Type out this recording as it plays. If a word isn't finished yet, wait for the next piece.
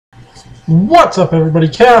What's up, everybody?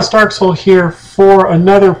 Kaos Darksol here for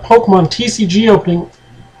another Pokemon TCG opening.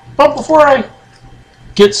 But before I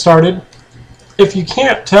get started, if you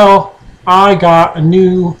can't tell, I got a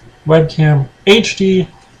new webcam HD.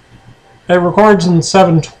 It records in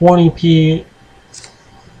 720p,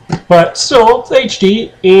 but still, it's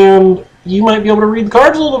HD, and you might be able to read the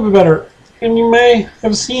cards a little bit better. And you may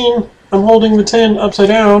have seen I'm holding the tin upside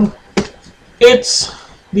down. It's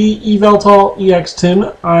the Yveltal EX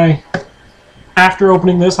tin. After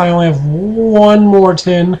opening this, I only have one more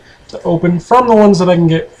tin to open from the ones that I can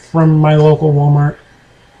get from my local Walmart.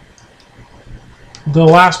 The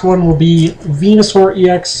last one will be Venusaur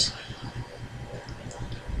EX.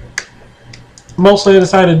 Mostly I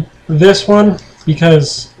decided this one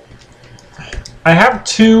because I have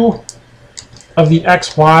two of the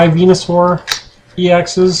XY Venusaur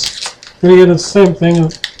EXs. And again, it's the same thing,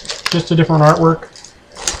 just a different artwork.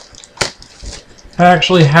 I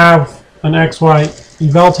actually have an XY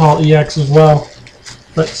Yveltal EX as well,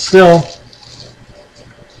 but still,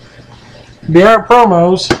 they are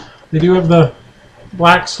promos. They do have the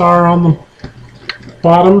black star on the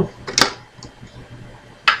bottom.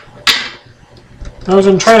 I was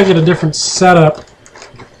going to try to get a different setup,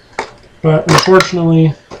 but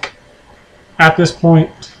unfortunately, at this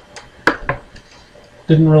point,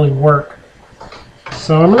 didn't really work.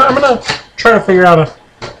 So I'm gonna try to figure out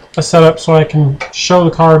a setup so I can show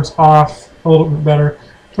the cards off a little bit better.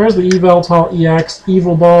 There's the Yveltal EX,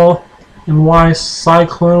 Evil Ball, and Y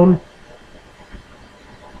Cyclone.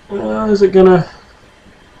 Is it gonna...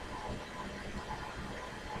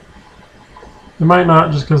 It might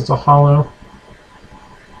not, just because it's a hollow.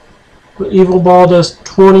 The Evil Ball does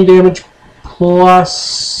 20 damage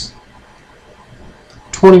plus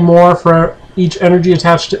 20 more for each energy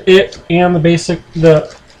attached to it and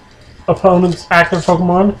the opponent's active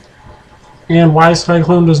Pokemon. And Y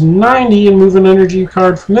Cyclone does 90 and move an energy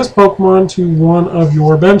card from this Pokemon to one of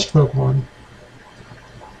your benched Pokemon.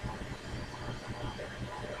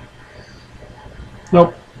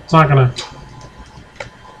 Nope, it's not gonna.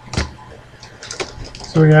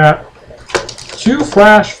 So we got two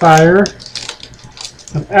Flash Fire,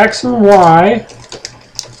 an X and Y,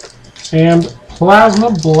 and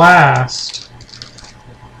Plasma Blast.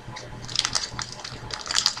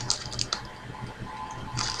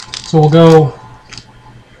 So we'll go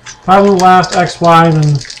Plasma Blast, XY, and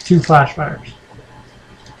then two Flash Fires.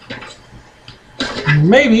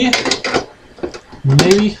 Maybe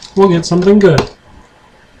we'll get something good.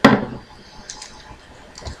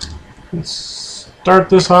 Let's start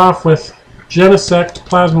this off with Genesect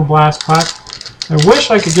Plasma Blast pack. I wish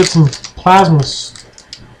I could get some Plasmas.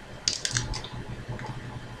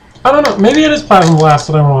 I don't know, maybe it is Plasma Blast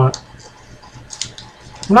that I want.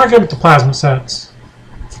 I'm not good with the Plasma sets.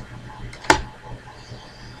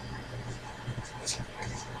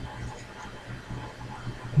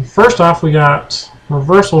 First off, we got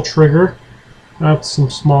Reversal Trigger. That's some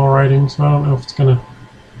small writing, so I don't know if it's gonna...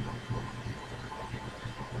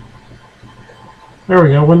 There we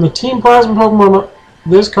go. When the Team Plasma Pokemon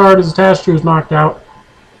this card is attached to is knocked out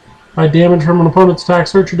by damage from an opponent's attack,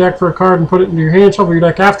 search your deck for a card and put it into your hand, shuffle your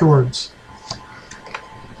deck afterwards.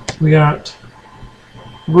 We got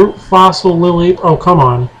Root Fossil Lily... Oh, come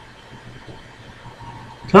on.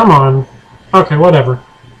 Come on. Okay, whatever.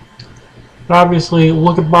 Obviously,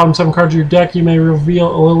 look at the bottom 7 cards of your deck. You may reveal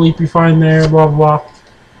a Lilip you find there, blah, blah, blah.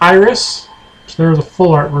 Iris. So there's a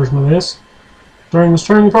full art version of this. During this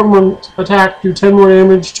turn, your Pokemon attack, do 10 more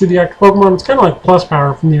damage to the active Pokemon. It's kind of like Plus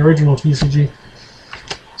Power from the original TCG.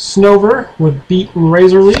 Snover with Beat and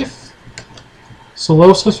Razor Leaf.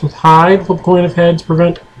 Solosis with Hide. Flip a coin of heads.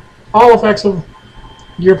 Prevent all effects of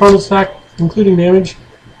your opponent's attack, including damage.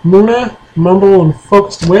 Muna, Mumble, and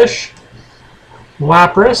Focused Wish.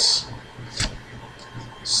 Lapras.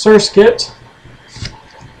 Surskit,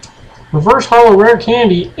 Reverse Hollow Rare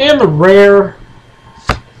Candy, and the rare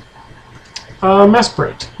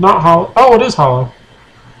Mesprit. Not hollow. Oh, it is hollow.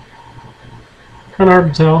 Kind of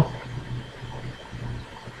hard to tell.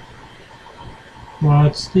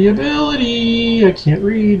 What's the ability? I can't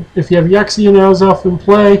read. If you have Yuxie and Azelf in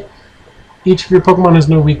play, each of your Pokemon has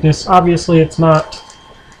no weakness. Obviously, it's not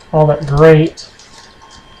all that great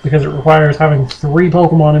because it requires having 3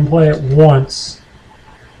 Pokemon in play at once.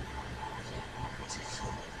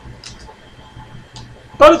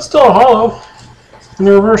 But it's still a hollow. And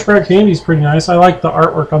the reverse rare candy is pretty nice. I like the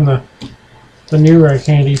artwork on the new rare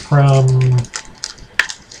candy from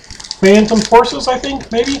Phantom Forces, I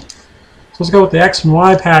think, maybe? So let's go with the X and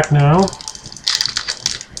Y pack now.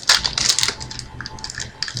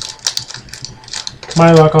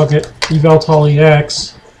 My luck, I'll get Yveltal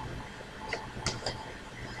EX.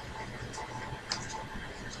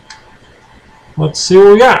 Let's see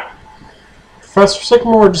what we got. Professor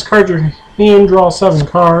Sycamore, discard your hand, draw 7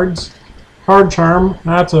 cards. Card Charm,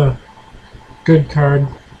 that's a good card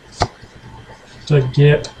to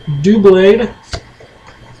get. Doublade,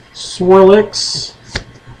 Swirlix,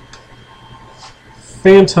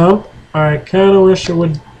 Phantom. I kind of wish it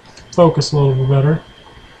would focus a little bit better.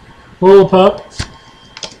 Lillipup,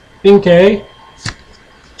 Inkay,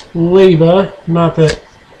 Ladybug, not that,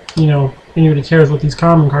 you know, anybody cares what these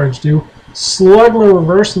common cards do. Slugma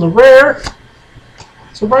Reverse in the rare.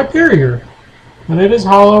 So Rhyperior. And it is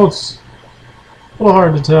hollow. It's a little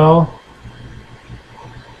hard to tell.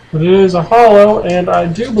 But it is a hollow, and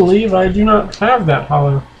I do believe I do not have that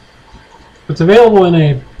hollow. It's available in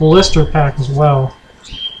a blister pack as well.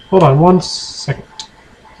 Hold on one second.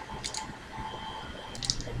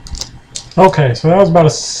 Okay, so that was about a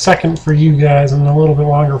second for you guys and a little bit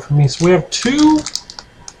longer for me. So we have 2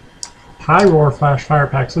 High Roar Flash Fire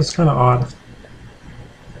packs. This is kind of odd.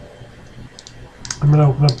 I'm going to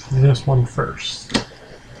open up this one first.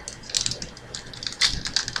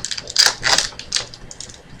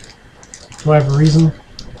 Do I have a reason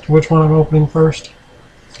to which one I'm opening first?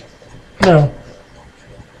 No.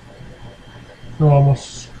 I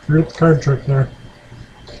almost screwed up the card trick there.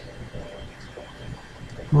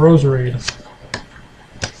 Roserade,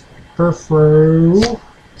 Perfro,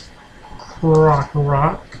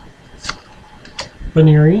 Krokorok,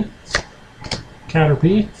 Baneri,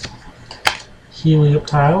 Caterpie,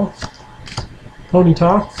 Helioptile,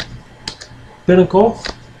 Ponyta, Binnacle,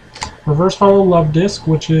 Reverse Hollow Love Disc,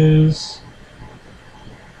 which is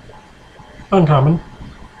uncommon,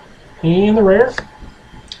 and the rare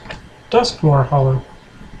Dusknoir Hollow.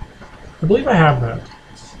 I believe I have that.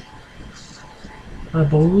 I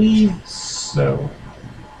believe so.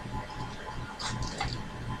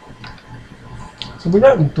 So we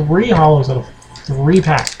got 3 hollows out of 3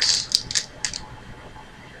 packs.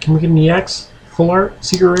 Can we get an EX? Full art?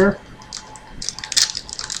 Secret rare?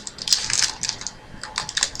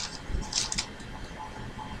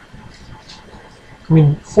 I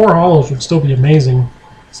mean, 4 hollows would still be amazing.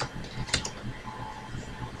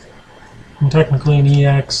 And technically an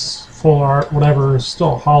EX, full art, whatever, is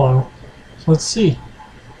still a hollow. So let's see.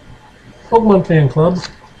 Pokemon Fan Club,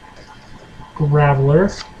 Graveler,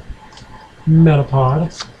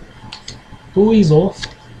 Metapod, Weasel,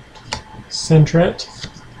 Sentret,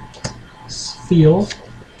 Spheal,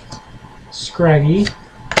 Scraggy,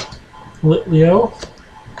 Litleo,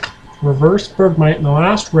 Reverse Bergmite, and the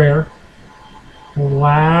last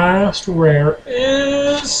rare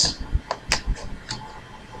is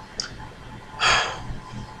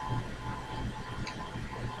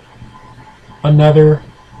another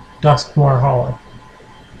Dusknoir Hollow.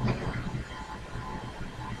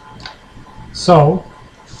 So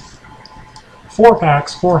 4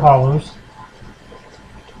 packs, 4 hollows.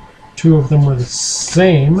 2 of them were the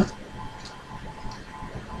same,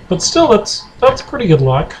 but still that's pretty good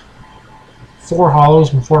luck. 4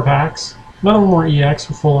 hollows and 4 packs. None of them were EX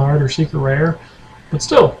or full art or secret rare, but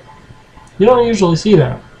still, you don't usually see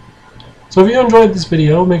that. So if you enjoyed this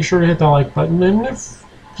video, make sure to hit that like button, and if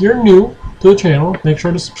you're new to the channel, make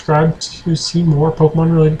sure to subscribe to see more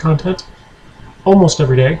Pokemon related content almost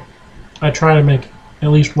every day. I try to make at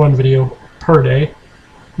least 1 video per day,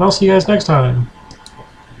 and I'll see you guys next time.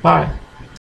 Bye.